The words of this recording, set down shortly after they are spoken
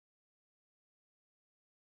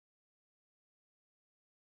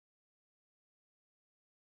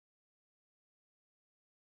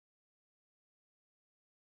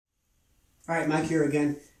Alright, Mike here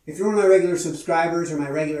again. If you're one of my regular subscribers or my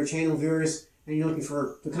regular channel viewers and you're looking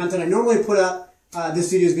for the content I normally put up,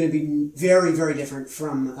 this video is going to be very, very different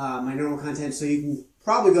from my normal content, so you can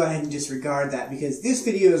probably go ahead and disregard that, because this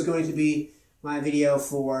video is going to be my video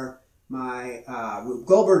for my Rube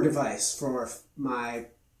Goldberg device for my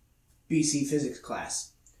BC physics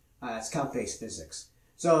class. It's calc-based physics.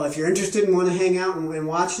 So if you're interested and want to hang out and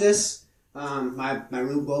watch this, my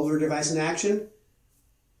Rube Goldberg device in action,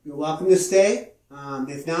 you're welcome to stay.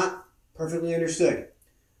 If not, perfectly understood.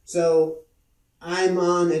 So I'm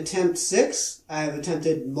on attempt 6. I've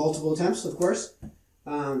attempted multiple attempts, of course,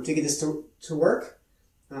 to get this to work.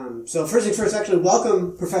 So first things first, actually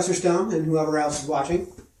welcome Professor Stone and whoever else is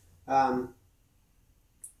watching. I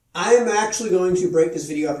am actually going to break this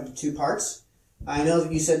video up into 2 parts. I know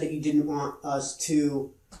that you said that you didn't want us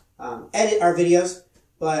to edit our videos,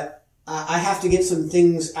 but I have to get some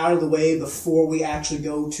things out of the way before we actually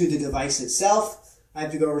go to the device itself. I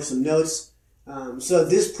have to go over some notes. So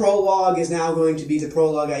this prologue is now going to be the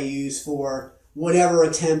prologue I use for whatever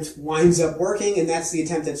attempt winds up working, and that's the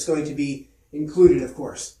attempt that's going to be included, of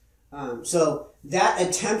course. So that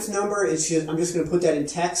attempt number is I'm just going to put that in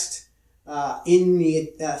text in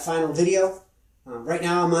the final video. Right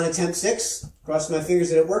now I'm on attempt 6. Cross my fingers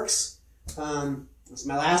that it works. It's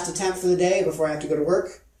my last attempt for the day before I have to go to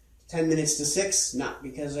work. 10 minutes to 6, not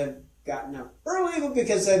because I've gotten up early, but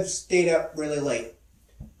because I've stayed up really late.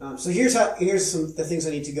 So here's the things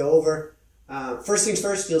I need to go over. First things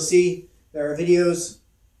first, you'll see there are videos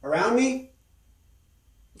around me.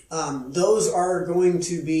 Those are going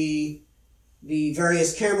to be the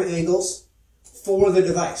various camera angles for the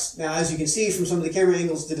device. Now, as you can see from some of the camera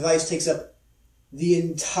angles, the device takes up the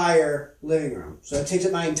entire living room. So it takes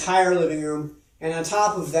up my entire living room. And on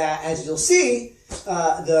top of that, as you'll see,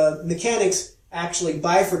 the mechanics actually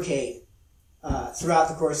bifurcate throughout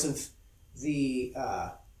the course of the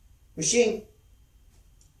machine.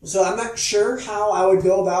 So I'm not sure how I would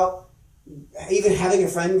go about even having a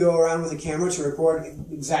friend go around with a camera to record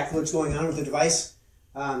exactly what's going on with the device.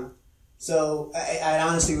 So I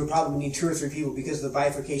honestly would probably need 2 or 3 people because of the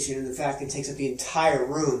bifurcation and the fact that it takes up the entire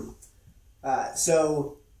room. That's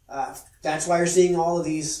why you're seeing all of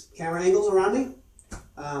these camera angles around me.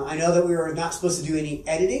 I know that we are not supposed to do any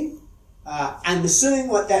editing. I'm assuming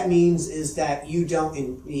what that means is that you don't,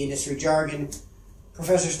 in the industry jargon,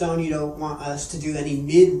 Professor Stone, you don't want us to do any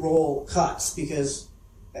mid-roll cuts, because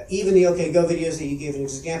even the OK Go videos that you gave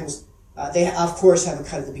as examples, they of course have a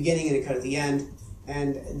cut at the beginning and a cut at the end,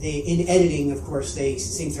 and in editing, of course, they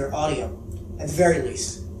sync their audio at the very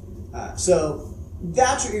least. So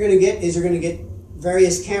that's what you're going to get, is you're going to get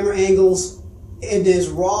various camera angles in as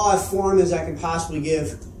raw a form as I can possibly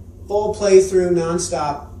give, full playthrough,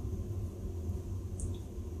 nonstop.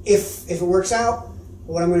 If it works out,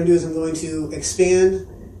 what I'm going to do is I'm going to expand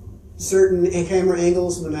certain camera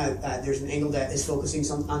angles when there's an angle that is focusing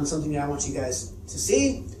on something that I want you guys to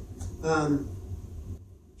see.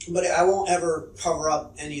 But I won't ever cover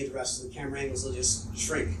up any of the rest of the camera angles. They'll just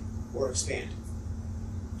shrink or expand.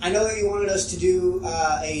 I know that you wanted us to do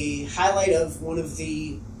a highlight of one of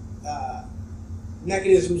the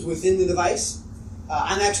mechanisms within the device.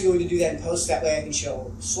 I'm actually going to do that in post. That way I can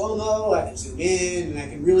show slow-mo, I can zoom in, and I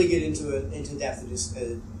can really get into depth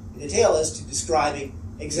and detail as to describing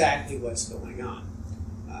exactly what's going on.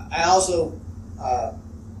 I also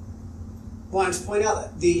wanted to point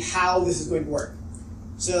out how this is going to work.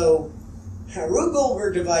 So a Rube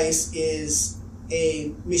Goldberg device is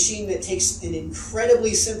a machine that takes an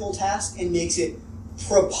incredibly simple task and makes it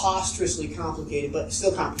preposterously complicated, but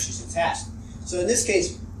still accomplishes the task. So in this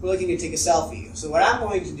case, we're looking to take a selfie. So what I'm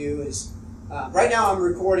going to do is, right now I'm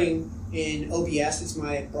recording in OBS. It's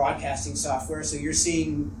my broadcasting software. So you're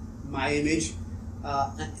seeing my image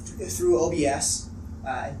through OBS.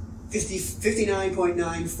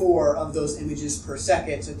 59.94 of those images per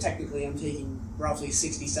second. So technically I'm taking roughly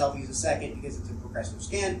 60 selfies a second because it's a progressive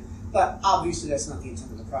scan. But obviously that's not the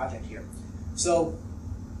intent of the project here. So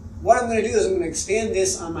what I'm going to do is I'm going to expand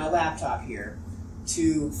this on my laptop here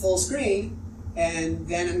to full screen, and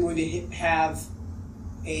then I'm going to have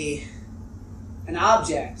an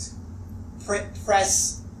object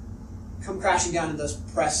come crashing down and thus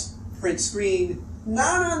press print screen,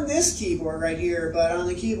 not on this keyboard right here, but on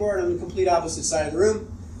the keyboard on the complete opposite side of the room,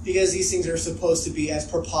 because these things are supposed to be as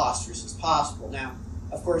preposterous as possible. Now,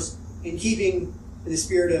 of course, in keeping in the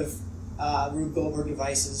spirit of Rube Goldberg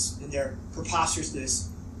devices and their preposterousness,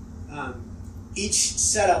 each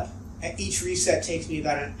setup at each reset takes me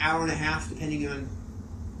about an hour and a half, depending on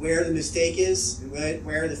where the mistake is and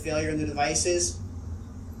where the failure in the device is.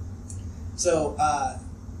 So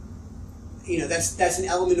that's an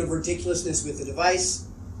element of ridiculousness with the device,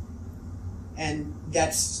 and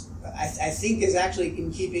that's I think is actually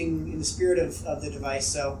in the spirit of the device.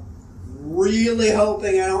 So really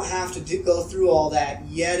hoping I don't have to go through all that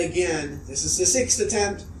yet again. This is the 6th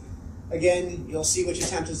attempt. Again, you'll see which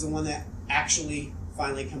attempt is the one that actually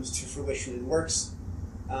finally comes to fruition and works.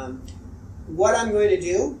 What I'm going to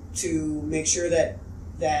do to make sure that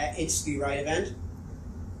it's the right event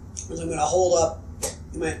is I'm going to hold up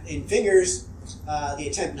in fingers the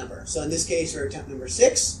attempt number. So in this case, we're attempt number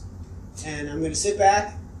 6, and I'm going to sit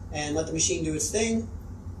back and let the machine do its thing.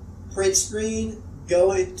 Print screen.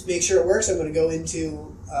 Go in to make sure it works. I'm going to go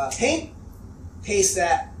into Paint, paste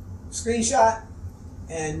that screenshot,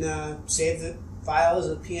 and save the file as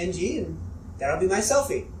a PNG, and that'll be my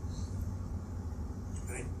selfie.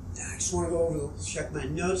 I just want to go over, check my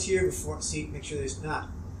notes here before make sure there's not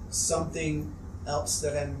something else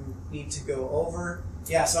that I need to go over.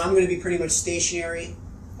 Yeah, so I'm going to be pretty much stationary,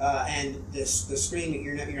 and the screen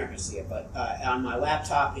you're not going to see it, but on my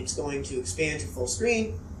laptop it's going to expand to full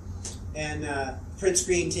screen, and print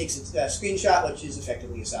screen takes a screenshot, which is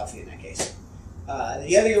effectively a selfie in that case.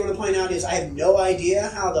 The other thing I want to point out is I have no idea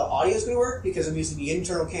how the audio is going to work because I'm using the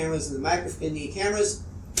internal cameras in the cameras,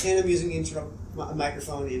 and I'm using the internal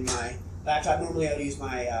microphone in my laptop. Normally I would use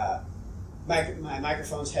my my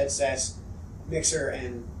microphones, headsets, mixer,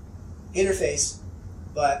 and interface,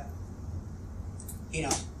 but I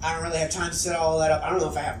don't really have time to set all that up. I don't know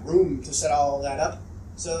if I have room to set all that up,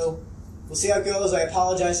 so we'll see how it goes. I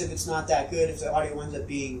apologize if it's not that good, if the audio ends up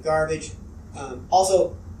being garbage.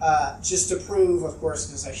 Also, just to prove, of course,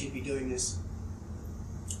 because I should be doing this,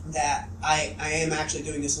 that I am actually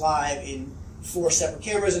doing this live in 4 separate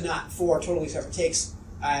cameras and not 4 totally separate takes.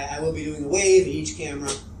 I will be doing a wave in each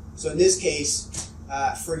camera. So in this case,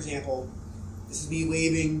 for example, this is me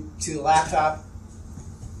waving to the laptop.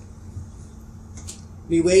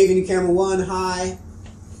 Me waving to camera 1, hi.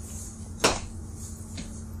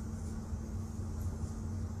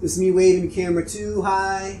 This is me waving to camera 2,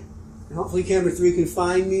 hi. And hopefully camera 3 can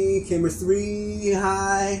find me. Camera 3,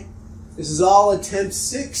 hi. This is all attempt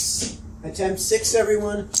 6. Attempt 6,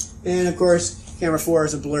 everyone. And of course, camera 4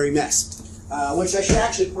 is a blurry mess. Which I should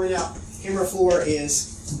actually point out, camera 4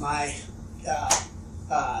 is my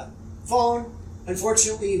phone.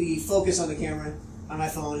 Unfortunately, the focus on the camera on my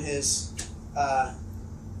phone has,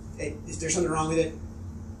 there's something wrong with it.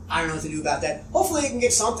 I don't know what to do about that. Hopefully we can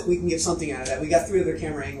get something out of that. We got 3 other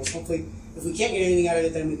camera angles. Hopefully, if we can't get anything out of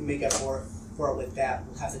it, then we can make up for it with that.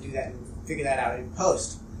 We'll have to do that and figure that out in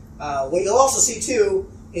post. What you'll also see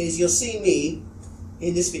too is you'll see me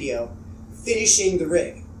in this video finishing the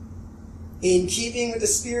rig. In keeping with the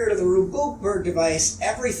spirit of the Rube Goldberg device,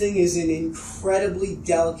 everything is in incredibly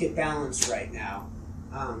delicate balance right now,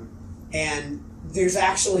 and there's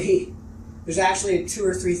actually 2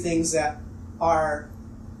 or 3 things that are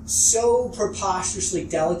so preposterously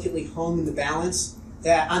delicately hung in the balance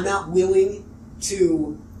that I'm not willing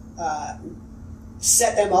to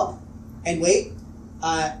set them up and wait.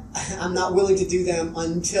 I'm not willing to do them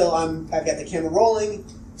until I've got the camera rolling,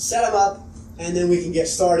 set them up, and then we can get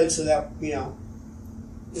started so that we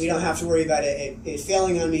don't have to worry about it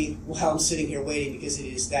failing on me while I'm sitting here waiting, because it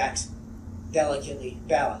is that delicately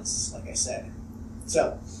balanced, like I said.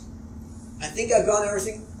 So I think I've gone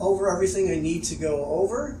over everything I need to go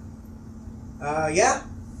over. Yeah.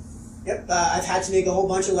 Yep. I've had to make a whole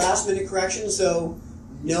bunch of last-minute corrections, so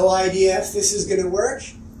no idea if this is going to work.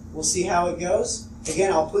 We'll see how it goes.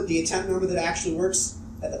 Again, I'll put the attempt number that actually works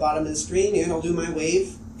at the bottom of the screen, and I'll do my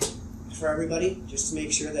wave for everybody, just to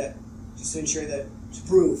ensure that, to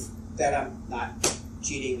prove that I'm not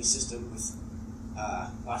cheating the system with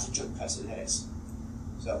lots of jump cuts and edits.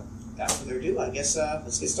 So, without further ado, I guess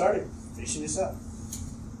let's get started finishing this up.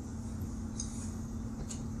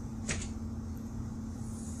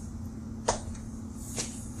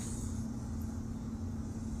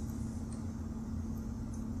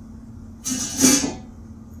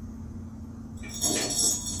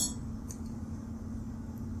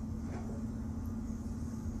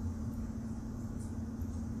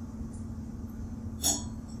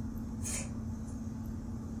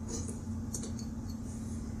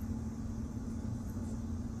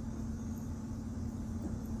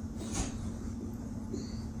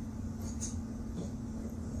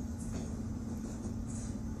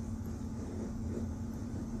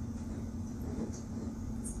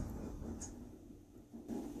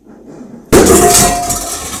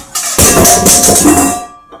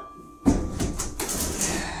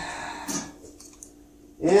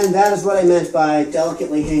 And that is what I meant by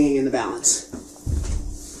delicately hanging in the balance.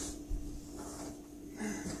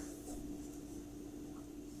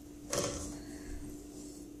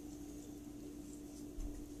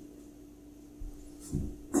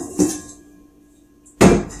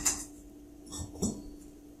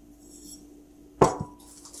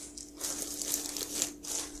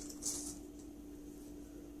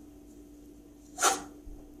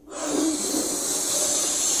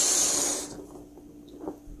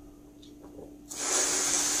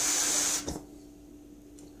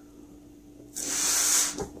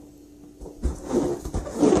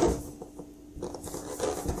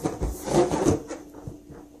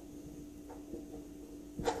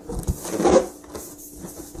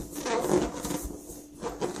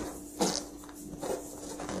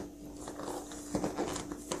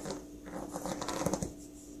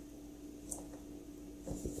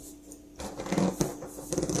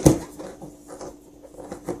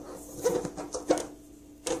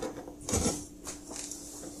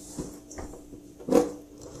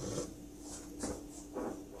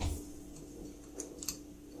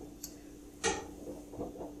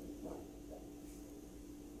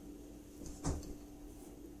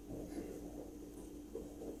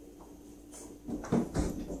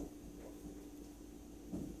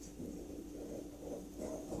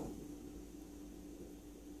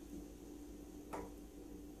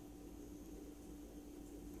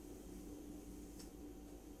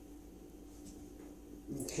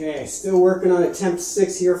 Okay, still working on attempt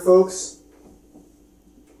 6 here, folks.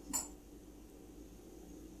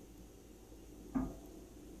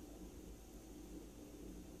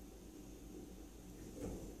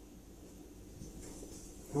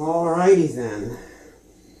 Alrighty then.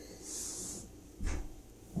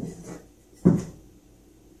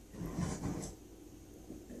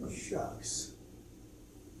 Shucks.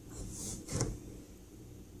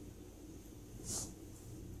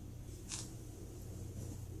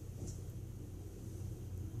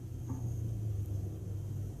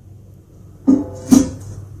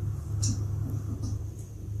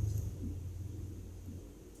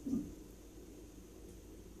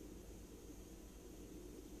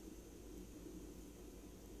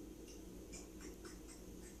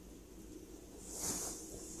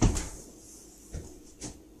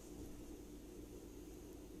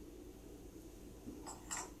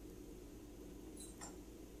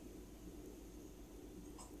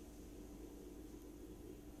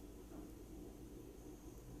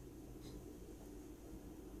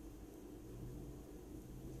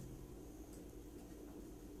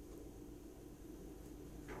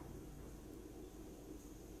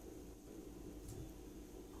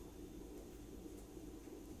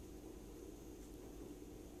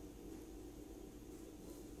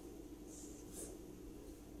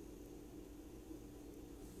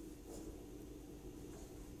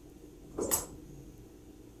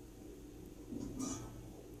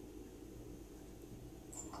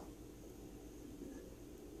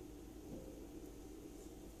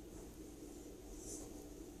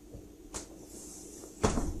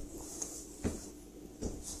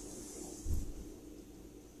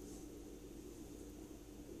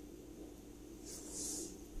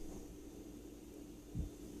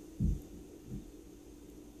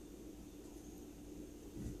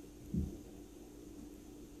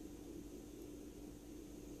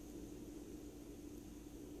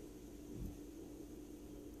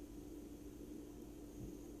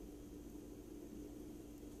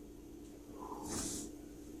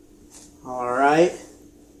 All right.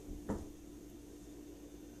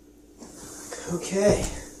 Okay.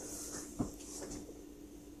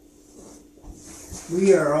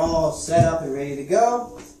 We are all set up and ready to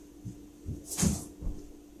go.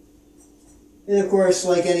 And of course,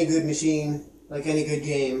 like any good machine, like any good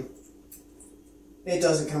game, it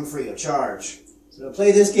doesn't come free of charge. So to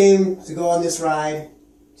play this game, to go on this ride,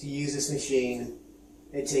 to use this machine,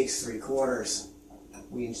 it takes 3/4,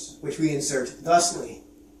 which we insert thusly.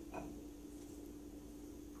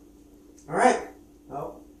 Alright,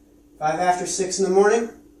 well, 5 after 6 in the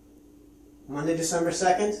morning, Monday, December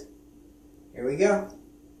 2nd. Here we go.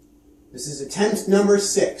 This is attempt number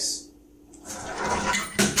 6.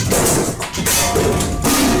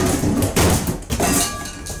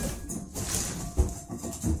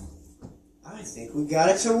 I think we got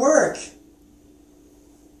it to work.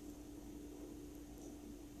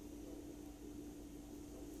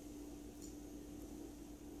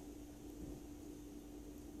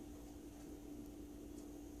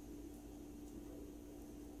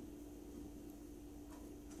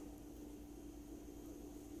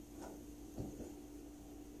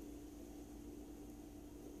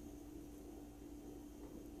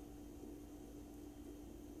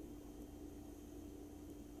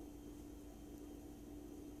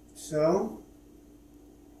 So,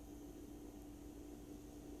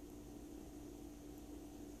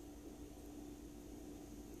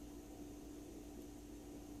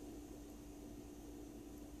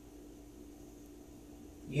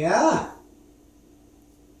 yeah,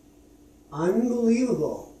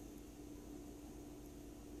 unbelievable.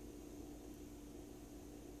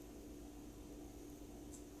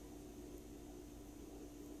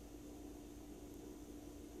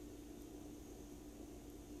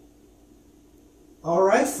 All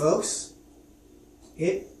right, folks,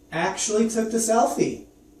 it actually took the selfie.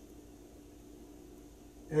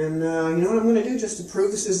 And you know what I'm going to do just to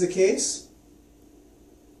prove this is the case?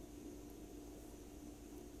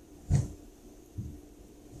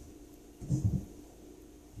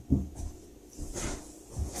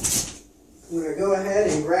 I'm going to go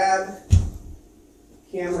ahead and grab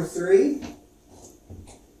camera 3.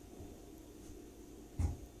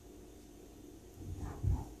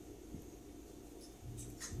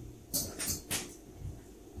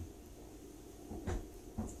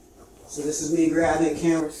 So this is me grabbing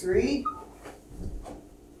camera 3.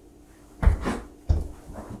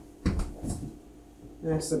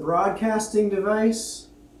 That's the broadcasting device.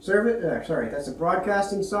 Sorry, that's the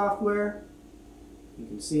broadcasting software. You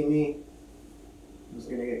can see me. It's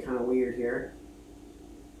going to get kind of weird here.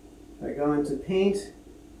 If I go into Paint,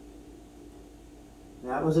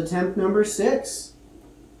 That was attempt number 6.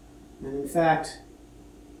 And in fact,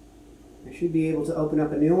 I should be able to open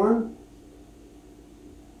up a new one.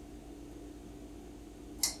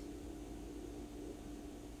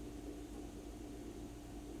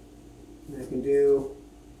 And I can do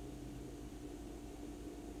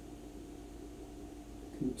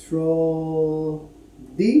Control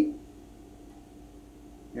D.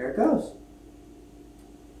 There it goes.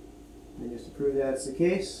 And just to prove that's the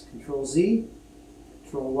case, Control Z,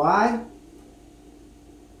 Control Y,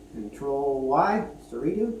 Control Y, just a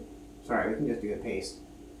redo. Sorry, we can just do a paste.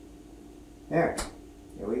 There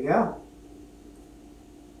we go.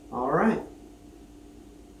 All right.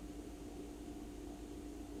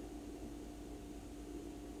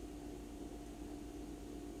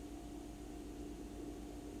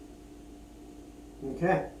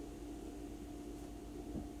 Okay.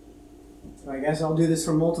 So I guess I'll do this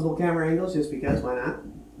from multiple camera angles just because, why not?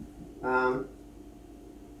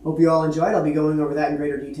 Hope you all enjoyed. I'll be going over that in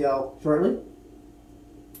greater detail shortly.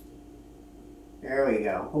 There we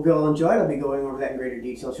go. Hope you all enjoyed. I'll be going over that in greater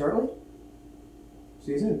detail shortly.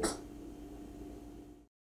 See you soon.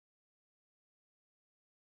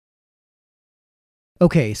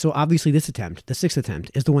 Okay, so obviously this attempt, the 6th attempt,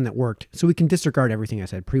 is the one that worked, so we can disregard everything I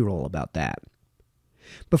said pre-roll about that.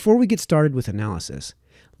 Before we get started with analysis,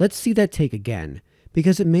 let's see that take again,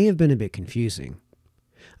 because it may have been a bit confusing.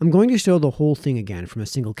 I'm going to show the whole thing again from a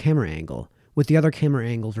single camera angle, with the other camera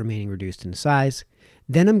angles remaining reduced in size.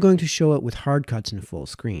 Then I'm going to show it with hard cuts in full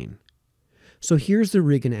screen. So here's the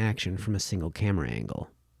rig in action from a single camera angle.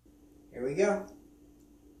 Here we go.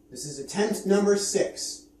 This is attempt number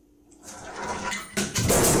 6.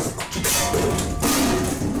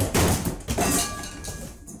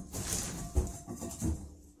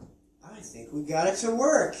 I think we got it to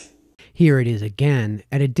work. Here it is again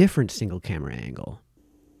at a different single camera angle.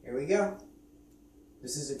 Here we go.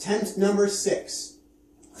 This is attempt number 6.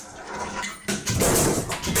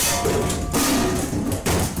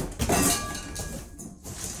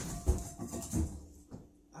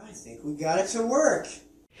 I think we got it to work.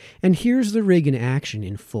 And here's the rig in action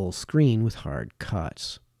in full screen with hard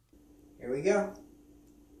cuts. Here we go.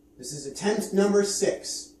 This is attempt number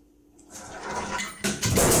 6.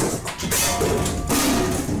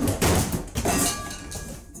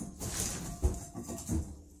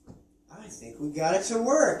 I think we got it to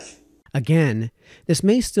work. Again, this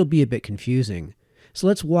may still be a bit confusing, so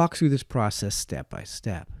let's walk through this process step by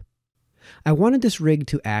step. I wanted this rig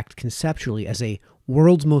to act conceptually as a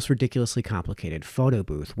world's most ridiculously complicated photo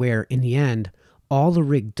booth, where, in the end, all the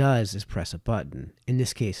rig does is press a button, in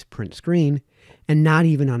this case print screen, and not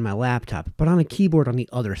even on my laptop, but on a keyboard on the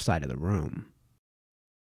other side of the room.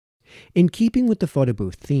 In keeping with the photo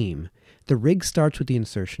booth theme, the rig starts with the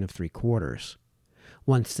insertion of 3/4.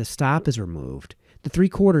 Once the stop is removed, the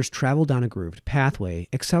 3/4 travel down a grooved pathway,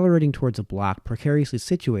 accelerating towards a block precariously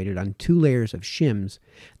situated on 2 layers of shims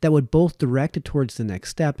that would both direct it towards the next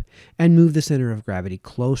step and move the center of gravity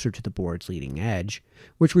closer to the board's leading edge,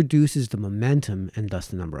 which reduces the momentum, and thus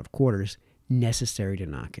the number of quarters, necessary to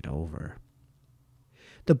knock it over.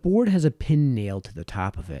 The board has a pin nailed to the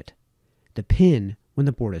top of it. The pin, when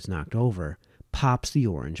the board is knocked over, pops the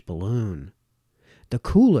orange balloon. The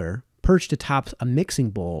cooler, perched atop a mixing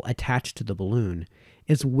bowl attached to the balloon,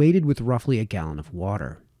 is weighted with roughly a gallon of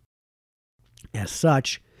water. As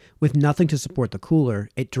such, with nothing to support the cooler,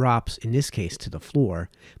 it drops, in this case, to the floor,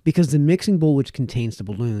 because the mixing bowl which contains the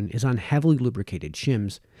balloon is on heavily lubricated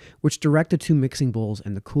shims, which direct the 2 mixing bowls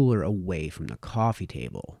and the cooler away from the coffee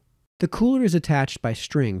table. The cooler is attached by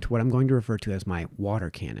string to what I'm going to refer to as my water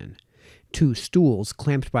cannon, 2 stools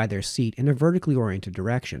clamped by their seat in a vertically oriented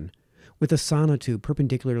direction, with a sonotube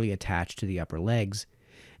perpendicularly attached to the upper legs,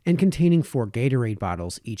 and containing 4 Gatorade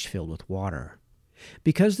bottles, each filled with water.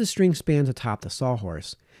 Because the string spans atop the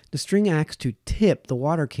sawhorse, the string acts to tip the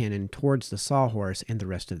water cannon towards the sawhorse and the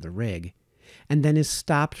rest of the rig, and then is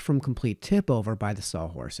stopped from complete tip over by the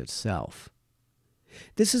sawhorse itself.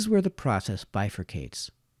 This is where the process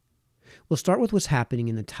bifurcates. We'll start with what's happening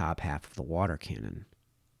in the top half of the water cannon.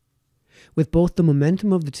 With both the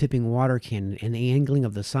momentum of the tipping water cannon and the angling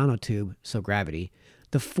of the sonotube, so gravity,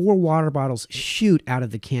 the 4 water bottles shoot out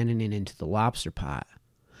of the cannon and into the lobster pot.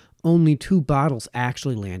 Only 2 bottles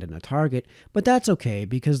actually land on the target, but that's okay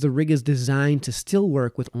because the rig is designed to still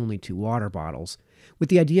work with only 2 water bottles, with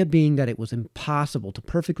the idea being that it was impossible to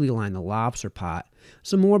perfectly align the lobster pot,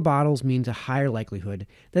 so more bottles means a higher likelihood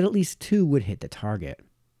that at least 2 would hit the target.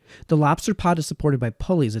 The lobster pot is supported by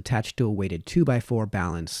pulleys attached to a weighted 2x4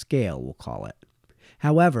 balance scale, we'll call it.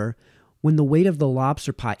 However, when the weight of the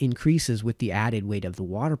lobster pot increases with the added weight of the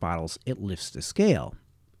water bottles, it lifts the scale.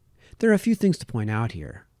 There are a few things to point out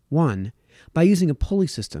here. One, by using a pulley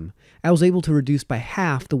system, I was able to reduce by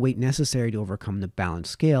half the weight necessary to overcome the balance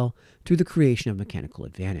scale through the creation of mechanical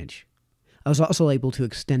advantage. I was also able to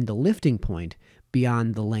extend the lifting point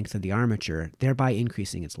beyond the length of the armature, thereby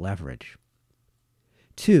increasing its leverage.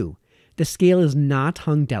 2. The scale is not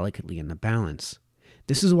hung delicately in the balance.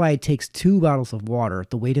 This is why it takes 2 bottles of water,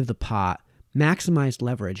 the weight of the pot, maximized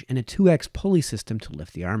leverage, and a 2x pulley system to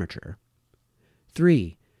lift the armature.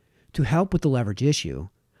 3. To help with the leverage issue,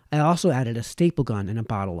 I also added a staple gun and a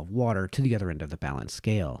bottle of water to the other end of the balance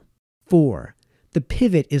scale. 4. The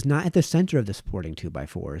pivot is not at the center of the supporting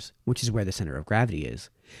 2x4s, which is where the center of gravity is,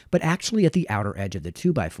 but actually at the outer edge of the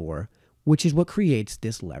 2x4, which is what creates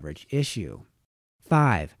this leverage issue.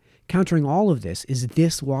 5. Countering all of this is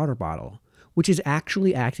this water bottle, which is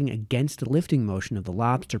actually acting against the lifting motion of the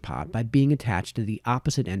lobster pot by being attached to the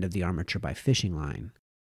opposite end of the armature by fishing line.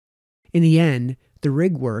 In the end, the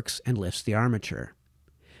rig works and lifts the armature.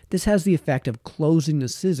 This has the effect of closing the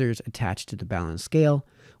scissors attached to the balance scale,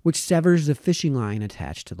 which severs the fishing line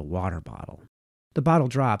attached to the water bottle. The bottle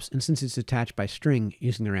drops, and since it's attached by string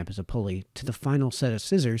using the ramp as a pulley to the final set of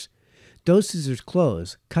scissors, those scissors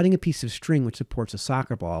close, cutting a piece of string which supports a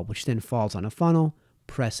soccer ball, which then falls on a funnel,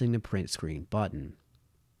 pressing the print screen button.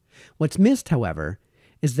 What's missed, however,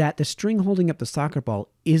 is that the string holding up the soccer ball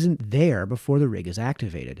isn't there before the rig is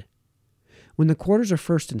activated. When the quarters are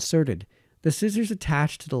first inserted, the scissors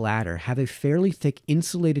attached to the ladder have a fairly thick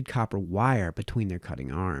insulated copper wire between their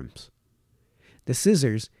cutting arms. The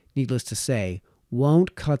scissors, needless to say,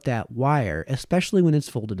 won't cut that wire, especially when it's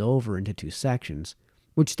folded over into 2 sections,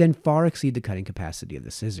 which then far exceed the cutting capacity of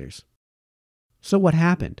the scissors. So what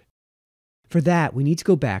happened? For that, we need to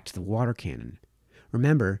go back to the water cannon.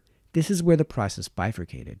 Remember, this is where the process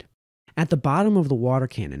bifurcated. At the bottom of the water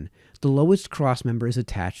cannon, the lowest cross member is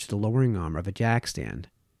attached to the lowering arm of a jack stand.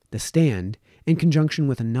 The stand, in conjunction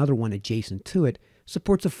with another one adjacent to it,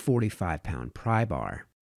 supports a 45-pound pry bar.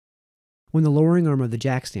 When the lowering arm of the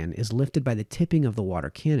jack stand is lifted by the tipping of the water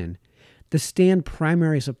cannon, the stand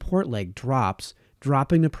primary support leg drops,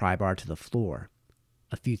 dropping the pry bar to the floor.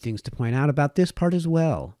 A few things to point out about this part as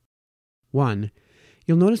well. 1.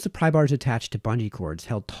 You'll notice the pry bar is attached to bungee cords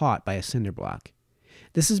held taut by a cinder block.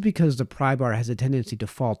 This is because the pry bar has a tendency to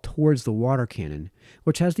fall towards the water cannon,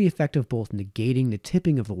 which has the effect of both negating the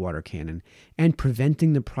tipping of the water cannon and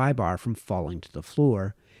preventing the pry bar from falling to the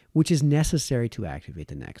floor, which is necessary to activate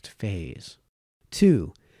the next phase.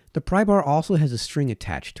 2. The pry bar also has a string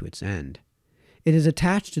attached to its end. It is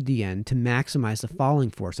attached to the end to maximize the falling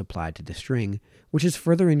force applied to the string, which is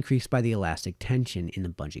further increased by the elastic tension in the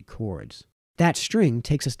bungee cords. That string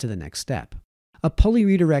takes us to the next step. A pulley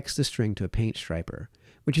redirects the string to a paint striper,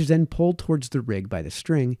 which is then pulled towards the rig by the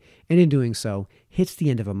string, and in doing so, hits the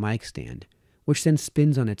end of a mic stand, which then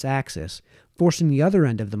spins on its axis, forcing the other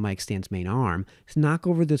end of the mic stand's main arm to knock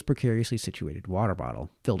over this precariously situated water bottle,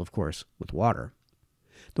 filled, of course, with water.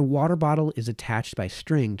 The water bottle is attached by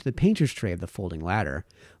string to the painter's tray of the folding ladder,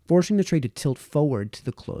 forcing the tray to tilt forward to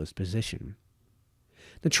the closed position.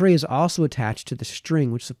 The tray is also attached to the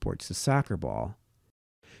string which supports the soccer ball.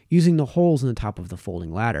 Using the holes in the top of the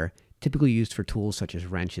folding ladder, typically used for tools such as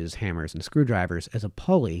wrenches, hammers, and screwdrivers, as a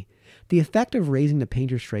pulley, the effect of raising the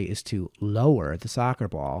painter's tray is to lower the soccer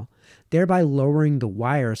ball, thereby lowering the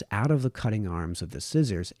wires out of the cutting arms of the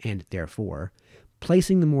scissors and, therefore,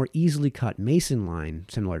 placing the more easily cut mason line,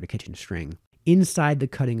 similar to kitchen string, inside the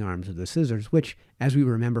cutting arms of the scissors, which, as we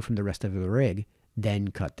remember from the rest of the rig, then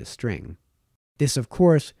cut the string. This, of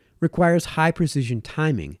course, requires high precision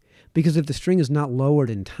timing, because if the string is not lowered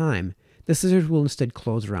in time, the scissors will instead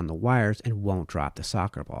close around the wires and won't drop the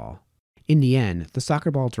soccer ball. In the end, the soccer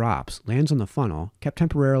ball drops, lands on the funnel, kept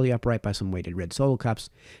temporarily upright by some weighted red solo cups,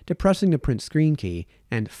 depressing the print screen key,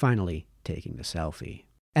 and finally taking the selfie.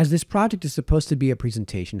 As this project is supposed to be a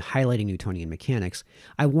presentation highlighting Newtonian mechanics,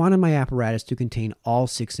 I wanted my apparatus to contain all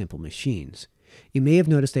 6 simple machines. You may have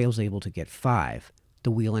noticed I was able to get 5. The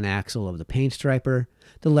wheel and axle of the paint striper,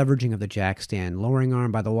 the leveraging of the jack stand lowering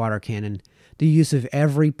arm by the water cannon, the use of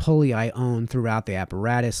every pulley I own throughout the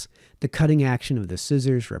apparatus, the cutting action of the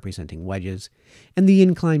scissors representing wedges, and the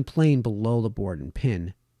inclined plane below the board and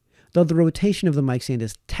pin. Though the rotation of the mic stand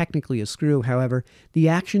is technically a screw, however, the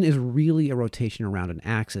action is really a rotation around an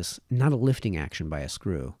axis, not a lifting action by a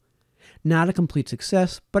screw. Not a complete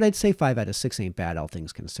success, but I'd say 5 out of 6 ain't bad, all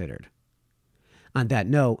things considered. On that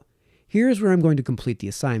note, here's where I'm going to complete the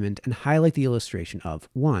assignment and highlight the illustration of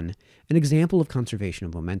 1. An example of conservation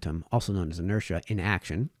of momentum, also known as inertia, in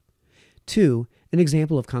action. 2. An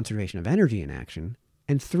example of conservation of energy in action.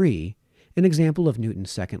 And 3. An example of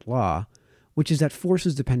Newton's second law, which is that force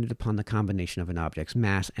is dependent upon the combination of an object's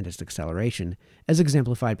mass and its acceleration, as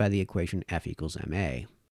exemplified by the equation F equals ma.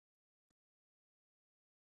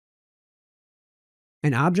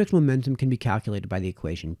 An object's momentum can be calculated by the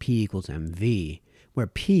equation P equals mv, where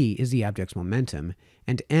P is the object's momentum,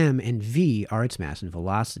 and m and v are its mass and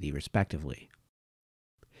velocity, respectively.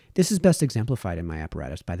 This is best exemplified in my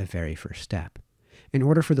apparatus by the very first step. In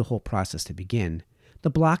order for the whole process to begin, the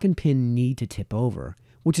block and pin need to tip over,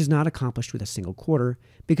 which is not accomplished with a single quarter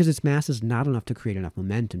because its mass is not enough to create enough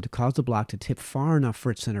momentum to cause the block to tip far enough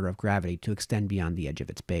for its center of gravity to extend beyond the edge of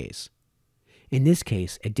its base. In this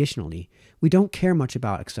case, additionally, we don't care much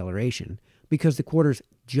about acceleration because the quarters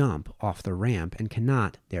jump off the ramp and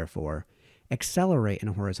cannot, therefore, accelerate in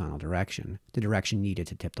a horizontal direction, the direction needed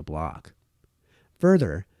to tip the block.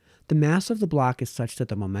 Further, the mass of the block is such that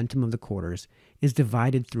the momentum of the quarters is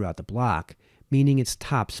divided throughout the block, meaning its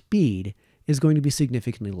top speed is going to be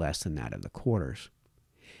significantly less than that of the quarters.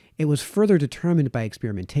 It was further determined by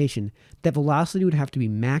experimentation that velocity would have to be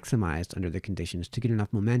maximized under the conditions to get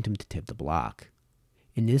enough momentum to tip the block.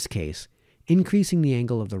 In this case, increasing the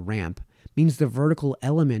angle of the ramp means the vertical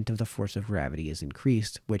element of the force of gravity is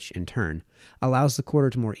increased, which, in turn, allows the quarter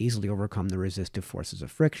to more easily overcome the resistive forces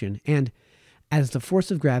of friction, and, as the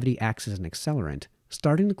force of gravity acts as an accelerant,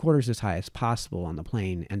 starting the quarters as high as possible on the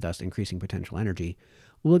plane and thus increasing potential energy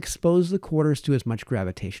will expose the quarters to as much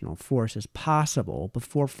gravitational force as possible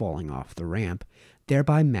before falling off the ramp,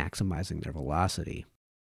 thereby maximizing their velocity.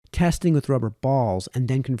 Testing with rubber balls and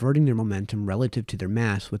then converting their momentum relative to their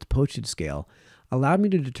mass with the postage scale allowed me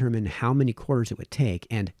to determine how many quarters it would take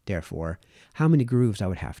and, therefore, how many grooves I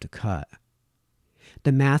would have to cut.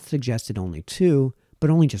 The math suggested only 2, but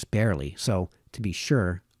only just barely, so, to be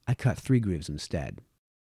sure, I cut 3 grooves instead.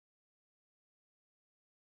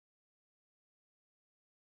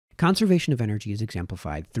 Conservation of energy is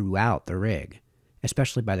exemplified throughout the rig,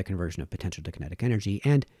 especially by the conversion of potential to kinetic energy,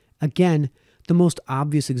 and, again, the most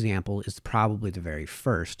obvious example is probably the very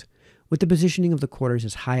first, with the positioning of the quarters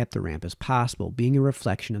as high up the ramp as possible being a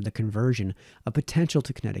reflection of the conversion of potential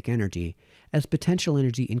to kinetic energy, as potential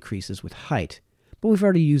energy increases with height. But we've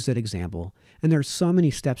already used that example, and there are so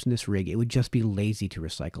many steps in this rig it would just be lazy to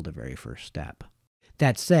recycle the very first step.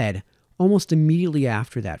 That said, almost immediately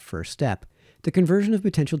after that first step, the conversion of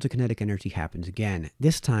potential to kinetic energy happens again,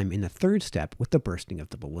 this time in the third step with the bursting of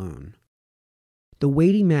the balloon. The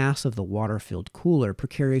weighty mass of the water-filled cooler,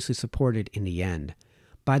 precariously supported in the end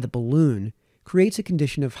by the balloon, creates a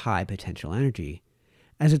condition of high potential energy,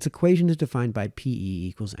 as its equation is defined by PE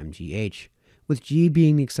equals mgh, with g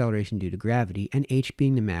being the acceleration due to gravity and h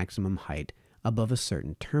being the maximum height above a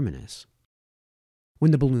certain terminus.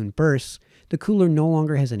 When the balloon bursts, the cooler no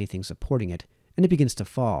longer has anything supporting it, and it begins to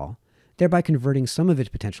fall, thereby converting some of its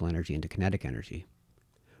potential energy into kinetic energy.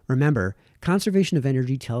 Remember, conservation of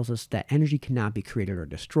energy tells us that energy cannot be created or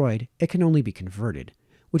destroyed, it can only be converted,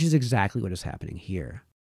 which is exactly what is happening here.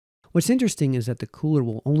 What's interesting is that the cooler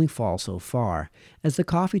will only fall so far, as the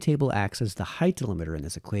coffee table acts as the height delimiter in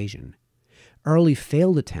this equation. Early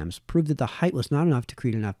failed attempts proved that the height was not enough to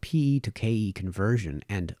create enough PE to KE conversion,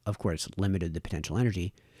 and, of course, limited the potential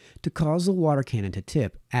energy, to cause the water cannon to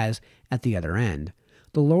tip, as, at the other end,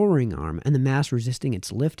 the lowering arm and the mass resisting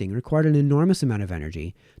its lifting required an enormous amount of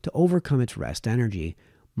energy to overcome its rest energy,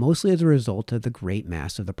 mostly as a result of the great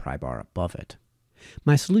mass of the pry bar above it.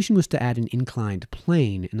 My solution was to add an inclined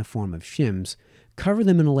plane in the form of shims, cover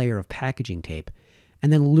them in a layer of packaging tape,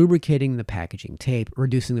 and then lubricating the packaging tape,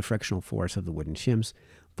 reducing the frictional force of the wooden shims,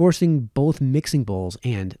 forcing both mixing bowls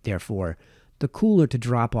and, therefore, the cooler to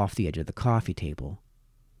drop off the edge of the coffee table.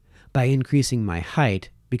 By increasing my height,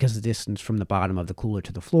 because the distance from the bottom of the cooler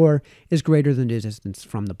to the floor is greater than the distance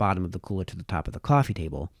from the bottom of the cooler to the top of the coffee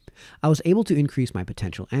table, I was able to increase my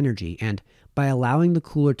potential energy and, by allowing the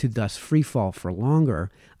cooler to thus free fall for longer,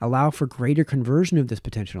 allow for greater conversion of this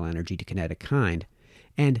potential energy to kinetic kind,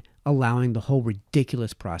 and allowing the whole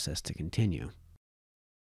ridiculous process to continue.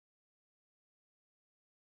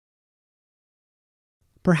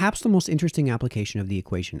 Perhaps the most interesting application of the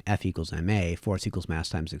equation F equals ma, force equals mass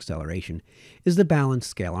times acceleration, is the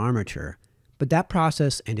balanced scale armature, but that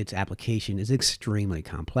process and its application is extremely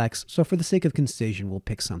complex, so for the sake of concision we'll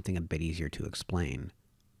pick something a bit easier to explain.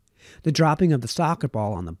 The dropping of the soccer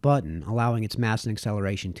ball on the button, allowing its mass and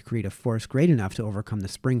acceleration to create a force great enough to overcome the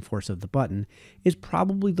spring force of the button, is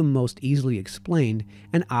probably the most easily explained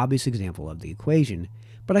and obvious example of the equation,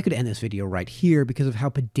 but I could end this video right here because of how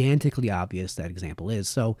pedantically obvious that example is,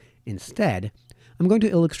 so instead, I'm going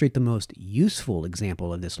to illustrate the most useful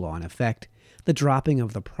example of this law in effect, the dropping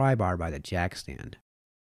of the pry bar by the jack stand.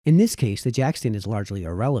 In this case, the jack stand is largely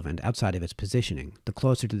irrelevant outside of its positioning. The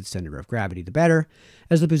closer to the center of gravity, the better,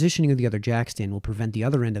 as the positioning of the other jack stand will prevent the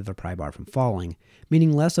other end of the pry bar from falling,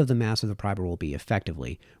 meaning less of the mass of the pry bar will be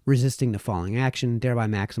effectively resisting the falling action, thereby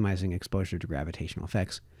maximizing exposure to gravitational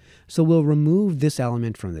effects. So we'll remove this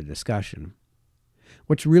element from the discussion.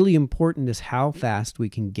 What's really important is how fast we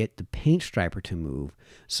can get the paint striper to move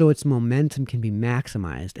so its momentum can be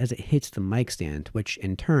maximized as it hits the mic stand, which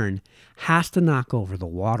in turn has to knock over the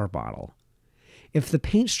water bottle. If the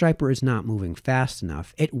paint striper is not moving fast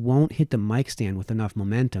enough, it won't hit the mic stand with enough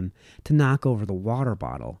momentum to knock over the water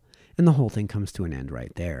bottle, and the whole thing comes to an end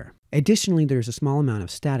right there. Additionally, there's a small amount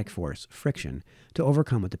of static force, friction, to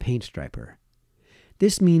overcome with the paint striper.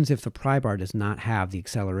 This means if the pry bar does not have the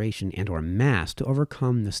acceleration and or mass to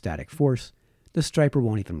overcome the static force, the striper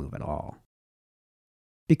won't even move at all.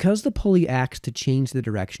 Because the pulley acts to change the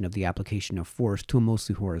direction of the application of force to a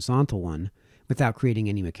mostly horizontal one, without creating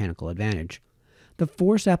any mechanical advantage, the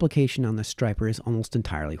force application on the striper is almost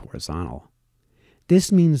entirely horizontal.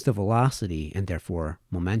 This means the velocity, and therefore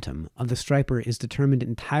momentum, of the striper is determined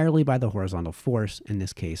entirely by the horizontal force, in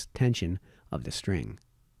this case tension, of the string.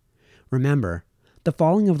 Remember, the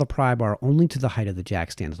falling of the pry bar only to the height of the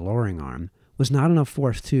jack stand's lowering arm was not enough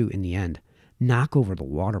force to, in the end, knock over the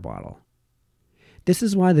water bottle. This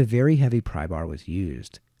is why the very heavy pry bar was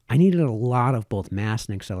used. I needed a lot of both mass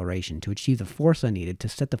and acceleration to achieve the force I needed to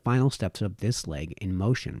set the final steps of this leg in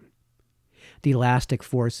motion. The elastic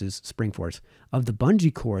forces, spring force, of the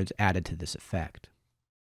bungee cords added to this effect.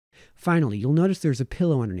 Finally, you'll notice there's a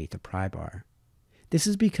pillow underneath the pry bar. This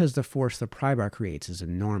is because the force the pry bar creates is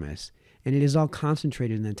enormous, and it is all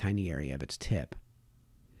concentrated in the tiny area of its tip.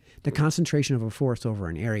 The concentration of a force over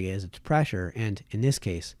an area is its pressure, and, in this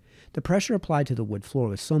case, the pressure applied to the wood floor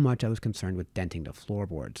was so much I was concerned with denting the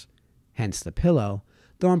floorboards. Hence the pillow,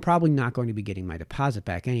 though I'm probably not going to be getting my deposit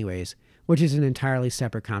back anyways, which is an entirely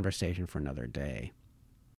separate conversation for another day.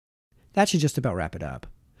 That should just about wrap it up.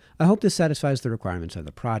 I hope this satisfies the requirements of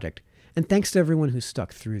the project, and thanks to everyone who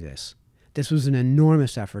stuck through this. This was an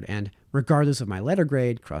enormous effort, and regardless of my letter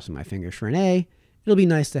grade, crossing my fingers for an A, it'll be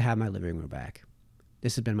nice to have my living room back.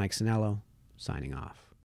 This has been Mike Sennello, signing off.